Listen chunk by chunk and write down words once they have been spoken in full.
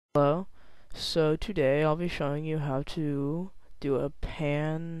Hello. So today I'll be showing you how to do a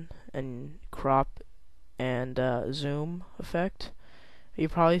pan and crop and zoom effect.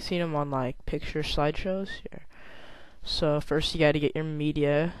 You've probably seen them on like picture slideshows here. So first you got to get your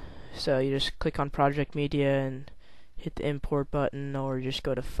media. So you just click on project media and hit the import button, or just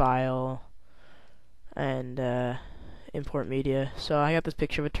go to file and import media. So I got this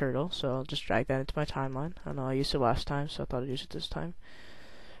picture of a turtle, so I'll just drag that into my timeline. I know I used it last time, so I thought I'd use it this time.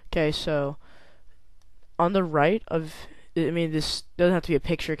 Okay, so on the right of, this doesn't have to be a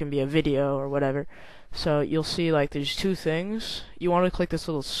picture, it can be a video or whatever. So you'll see like there's two things. You want to click this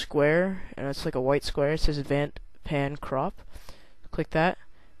little square, and it's like a white square. It says Advanced Pan Crop. Click that,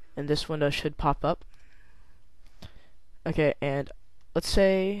 and this window should pop up. Okay, and let's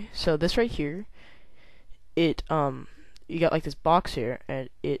say, so this right here, it you got like this box here, and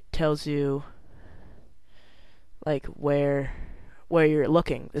it tells you like where you're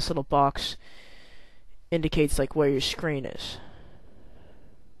looking. This little box indicates like where your screen is.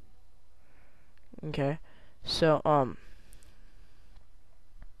 Okay, so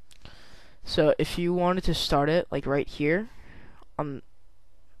so if you wanted to start it like right here on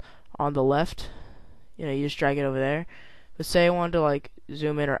the left, you just drag it over there. But say I wanted to like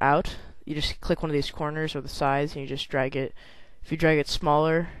zoom in or out, you just click one of these corners or the sides and you just drag it. If you drag it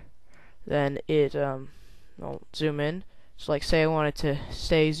smaller, then it will zoom in. So like say I wanted to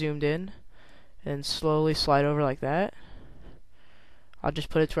stay zoomed in and slowly slide over like that. I'll just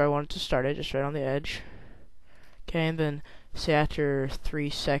put it to where I want it to start it, just right on the edge. Okay, and then say after 3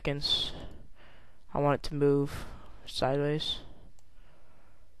 seconds I want it to move sideways.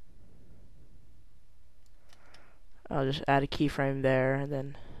 I'll just add a keyframe there and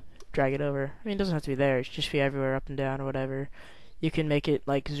then drag it over. It doesn't have to be there, it should just be everywhere, up and down or whatever. You can make it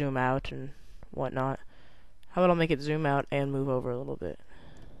like zoom out and whatnot. How about I'll make it zoom out and move over a little bit.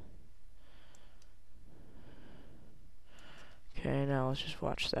 Okay, now let's just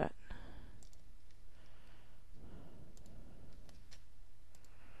watch that.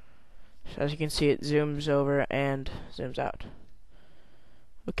 So as you can see, it zooms over and zooms out.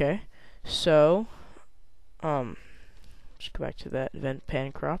 Okay, so just go back to that event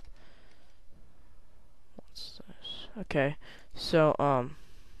pan crop. What's this? Okay, so now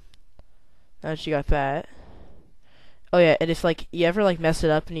that you got that. Oh yeah, and if like you ever like mess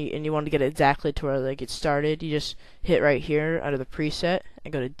it up and you want to get it exactly to where like it started, you just hit right here under the preset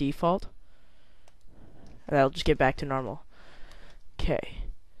and go to default, and that'll just get back to normal. Okay,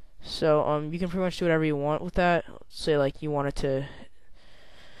 so you can pretty much do whatever you want with that. Say like you want it to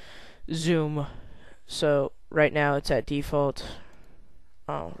zoom, so right now it's at default.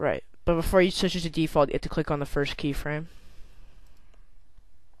 Oh right, but before you switch it to default, you have to click on the first keyframe.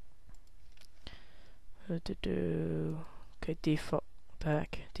 Okay, default,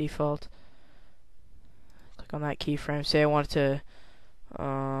 default. Click on that keyframe. Say I want to,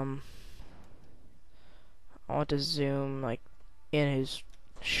 I want to zoom like in his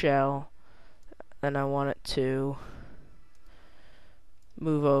shell, and I want it to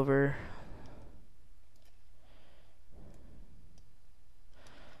move over,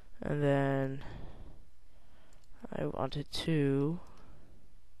 and then I wanted to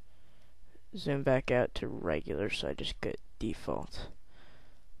zoom back out to regular, so I just get default.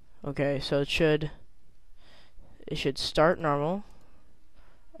 Okay, so it should start normal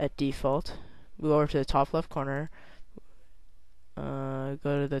at default, move over to the top left corner, go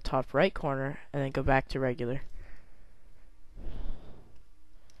to the top right corner, and then go back to regular.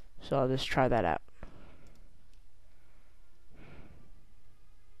 So I'll just try that out.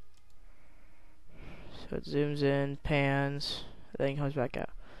 So it zooms in, pans, then comes back out.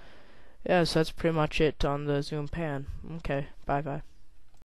 Yeah, so that's pretty much it on the zoom pan. Okay, bye bye.